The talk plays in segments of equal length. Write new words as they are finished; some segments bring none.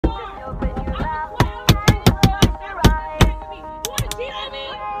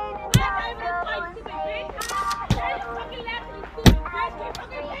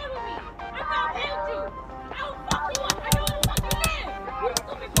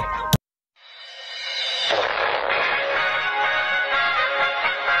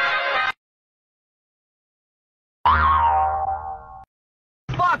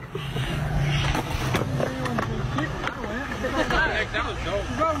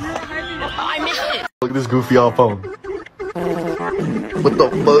I missed it. Look at this goofy off phone. What the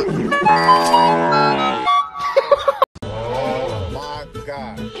fuck? Oh my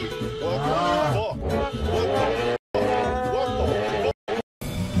God. What the fuck? What the fuck?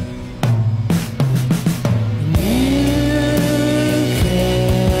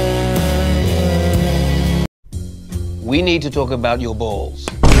 We need to talk about your balls.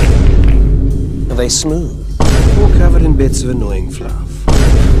 Are they smooth? Or covered in bits of annoying fluff?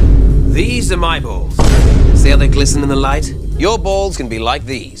 These are my balls. See how they glisten in the light? Your balls can be like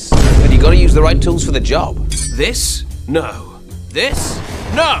these. But you gotta use the right tools for the job. This? No. This?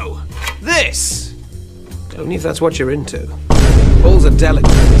 No. This! Only if that's what you're into. Balls are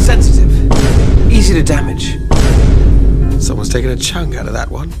delicate, sensitive, easy to damage. Someone's taken a chunk out of that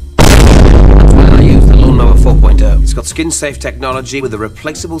one. I use the Lawnmower 4.0. It's got skin-safe technology with a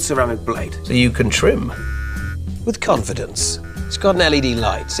replaceable ceramic blade, so you can trim with confidence. It's got an LED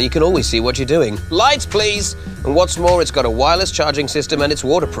light, so you can always see what you're doing. Lights, please! And what's more, it's got a wireless charging system and it's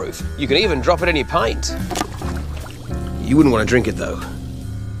waterproof. You can even drop it in your pint. You wouldn't want to drink it, though.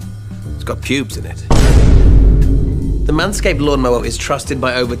 It's got pubes in it. The Manscaped Lawnmower is trusted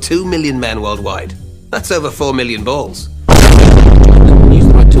by over 2 million men worldwide. That's over 4 million balls. Use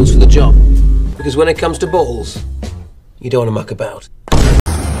the right tools for the job. Because when it comes to balls, you don't want to muck about.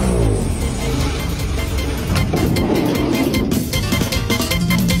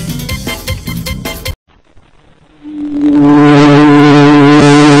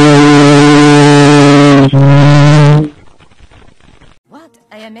 What?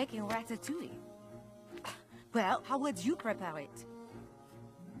 I am making ratatouille. Well, how would you prepare it?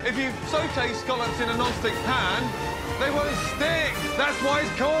 If you saute scallops in a non-stick pan, they won't stick. That's why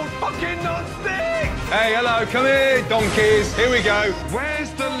it's called fucking non-stick. Hey, hello, come here, donkeys. Here we go. Where's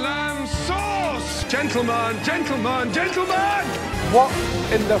the lamb sauce? Gentlemen, gentlemen, gentlemen! What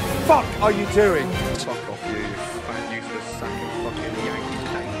in the fuck are you doing? Fuck off, you fat useless sack of fucking Yankee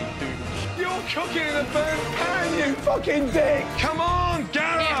dainty doodle. You're cooking in a burnt pan, you fucking dick! Come on,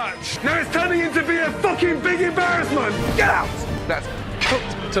 Garrett! Now it's turning into be a fucking big embarrassment! Get out! That's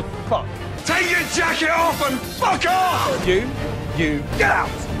cooked to fuck. Take your jacket off and fuck off! You, get out!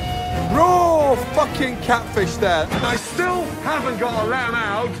 Raw fucking catfish there. I still haven't got a lamb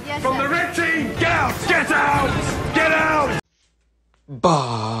out from the red team! Get out! Get out! Get out!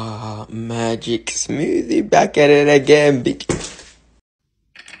 Bah, Magic Smoothie back at it again.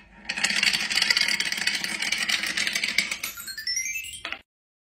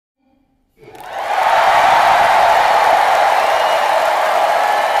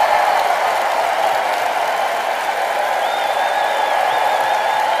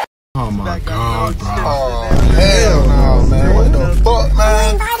 Oh my God, bro. Oh, hell no, man. What the fuck,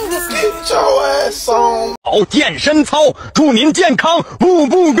 man? Get your ass on. 好健身操，祝您健康，步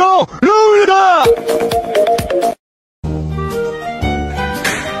步高，溜达。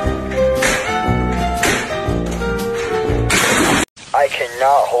I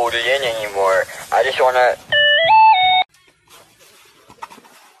cannot hold it in anymore. I just wanna.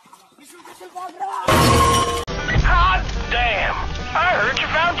 Hot damn! I heard you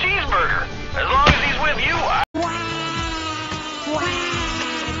found Cheeseburger. As long as he's with you,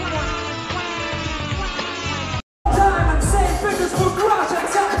 Time and same fingers for Garage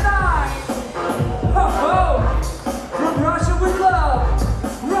Attack 9! Ho ho! From Russia with love!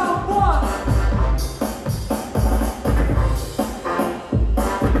 Round 1!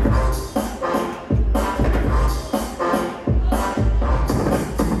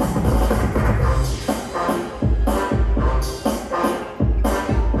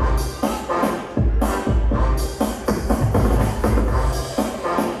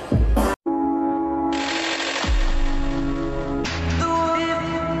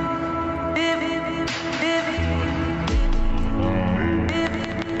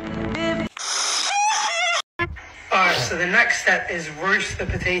 Alright, so the next step is roast the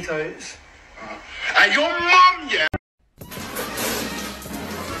potatoes. And your mum, yeah?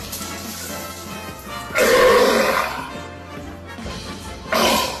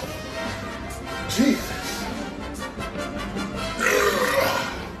 Jesus.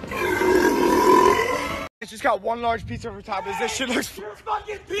 It's just got one large pizza over top. This shit looks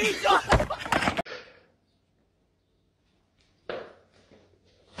fucking pizza!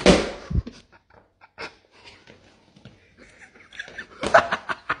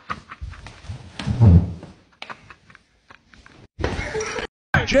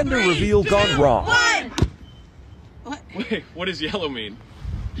 Gender reveal gone wrong. Wait, what does yellow mean?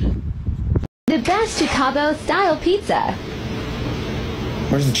 The best Chicago-style pizza.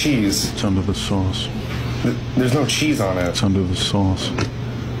 Where's the cheese? It's under the sauce. There's no cheese on it. It's under the sauce.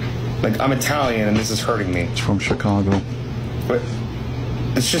 Like, I'm Italian and this is hurting me. It's from Chicago. But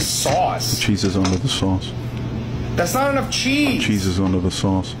it's just sauce. The cheese is under the sauce. That's not enough cheese. Cheese is under the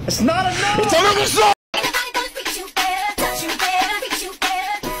sauce. It's not enough. It's under the sauce.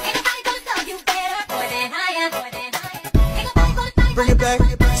 Bring it back,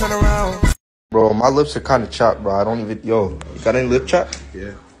 turn around. Bro, my lips are kind of chapped, bro. I don't even. Yo, you got any lip chap?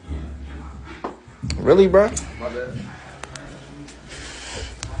 Yeah. Really, bro? My bad.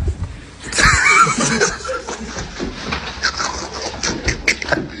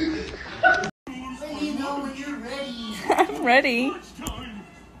 I'm ready.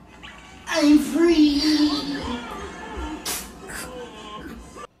 I'm free.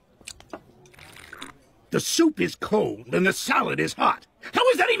 The soup is cold and the salad is hot. How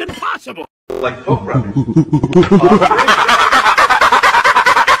is that even possible? Like Poke Runner.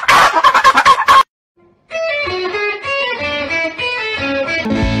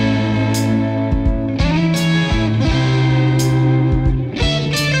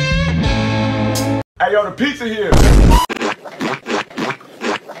 Hey, yo, the pizza here.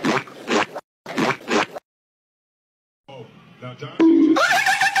 Now, John.